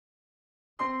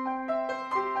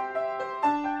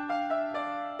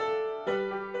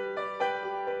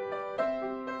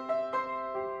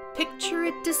picture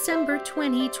it December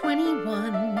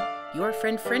 2021. Your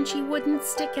friend Frenchie wouldn't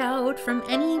stick out from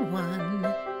anyone.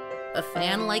 A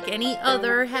fan like any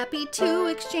other, happy to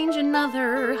exchange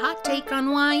another hot take on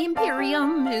why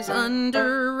Imperium is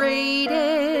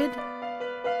underrated.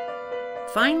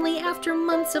 Finally, after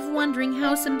months of wondering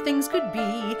how some things could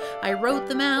be, I wrote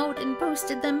them out and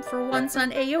posted them for once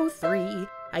on AO3.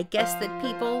 I guess that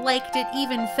people liked it,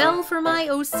 even fell for my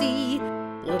OC.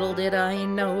 Little did I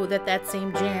know that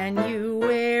same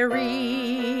January,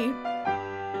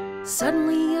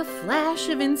 suddenly a flash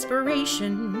of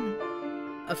inspiration,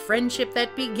 a friendship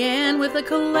that began with a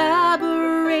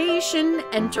collaboration.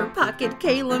 Enter Pocket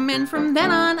Caelum, and from then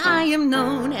on I am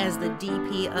known as the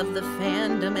DP of the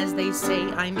fandom. As they say,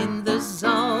 I'm in the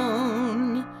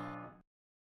zone.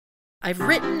 I've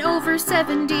written over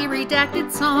 70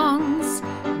 redacted songs,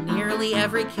 nearly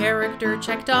every character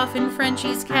checked off in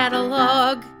Frenchie's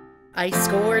catalog. I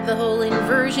scored the whole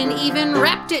inversion, even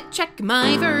rapped it. Check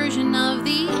my version of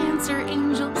the answer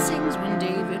Angel sings when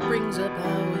David brings up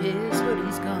how his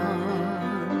hoodie's gone.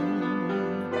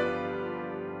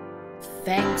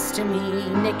 Thanks to me,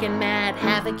 Nick and Matt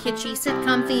have a kitschy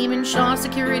sitcom theme, and Shaw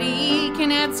Security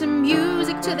can add some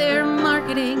music to their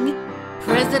marketing.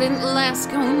 President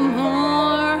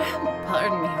Lascomore,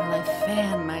 pardon me while I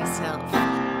fan myself,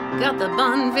 got the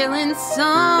Bond villain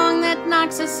song that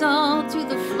knocks us all to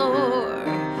the floor.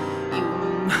 You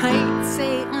might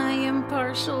say I am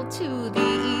partial to the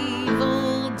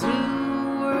evildoers.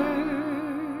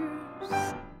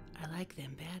 I like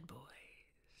them bad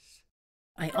boys.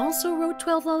 I also wrote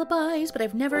 12 lullabies, but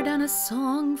I've never done a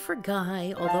song for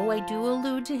Guy, although I do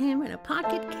allude to him in a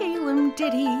Pocket Caelum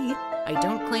ditty. I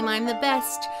don't claim I'm the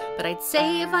best, but I'd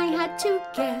say if I had to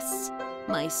guess,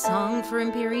 my song for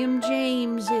Imperium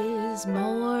James is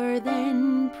more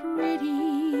than pretty.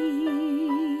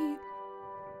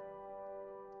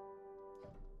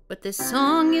 But this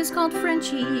song is called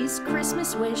Frenchie's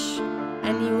Christmas Wish,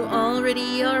 and you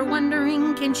already are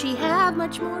wondering, can she have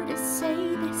much more to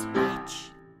say, this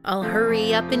bitch? I'll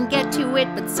hurry up and get to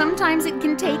it, but sometimes it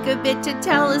can take a bit to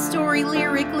tell a story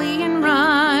lyrically in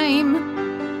rhyme.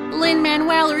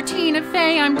 Lin-Manuel or Tina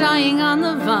Fey, I'm dying on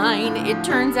the vine. It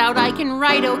turns out I can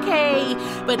write okay,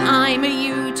 but I'm a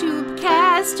YouTube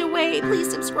castaway. Please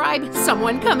subscribe.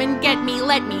 Someone come and get me.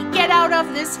 Let me get out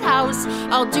of this house.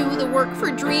 I'll do the work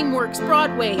for DreamWorks,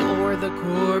 Broadway, or the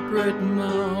corporate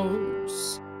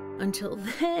mouse. Until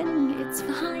then, it's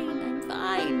fine. I'm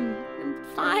fine. I'm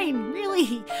fine.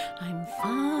 Really, I'm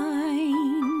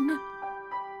fine.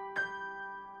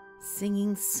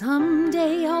 Singing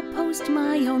someday I'll post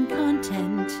my own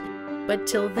content, but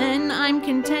till then I'm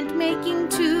content making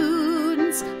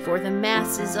tunes for the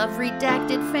masses of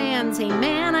Redacted fans. Hey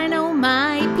man, I know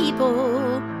my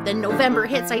people. Then November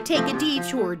hits, I take a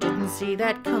detour, didn't see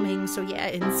that coming. So yeah,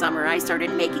 in summer I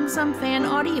started making some fan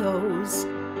audios.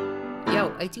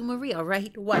 Yo, I do Maria,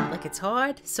 right? What, like it's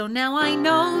hard? So now I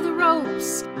know the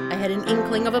ropes. I had an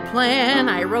inkling of a plan.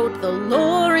 I wrote the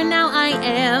lore, and now I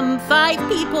am 5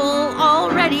 people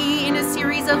already in a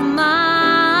series of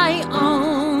my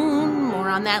own. More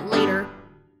on that later.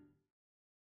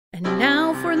 And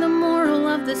now for the moral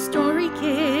of the story,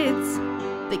 kids.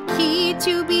 The key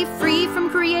to be free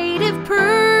from creative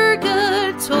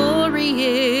purgatory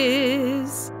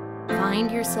is find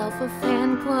yourself a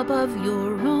fan club of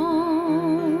your own.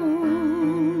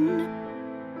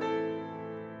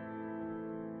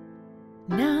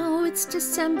 Now it's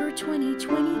December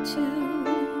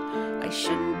 2022. I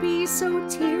shouldn't be so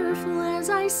tearful as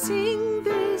I sing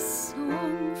this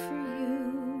song for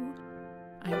you.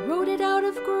 I wrote it out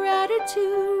of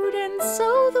gratitude, and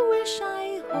so the wish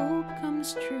I hope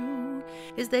comes true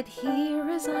is that here,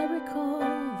 as I recall,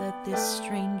 that this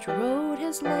strange road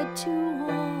has led to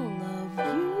all of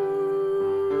you.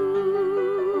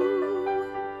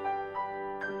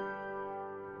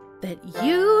 That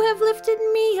you have lifted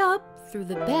me up through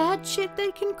the bad shit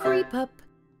that can creep up,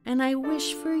 and I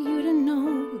wish for you to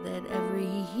know that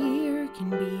every year can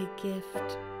be a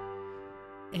gift.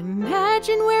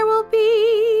 Imagine where we'll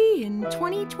be in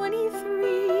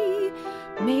 2023.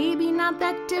 Maybe not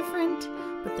that different,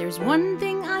 but there's one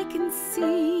thing I can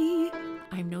see.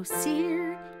 I'm no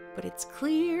seer, but it's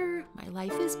clear my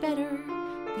life is better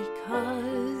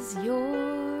because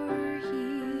you're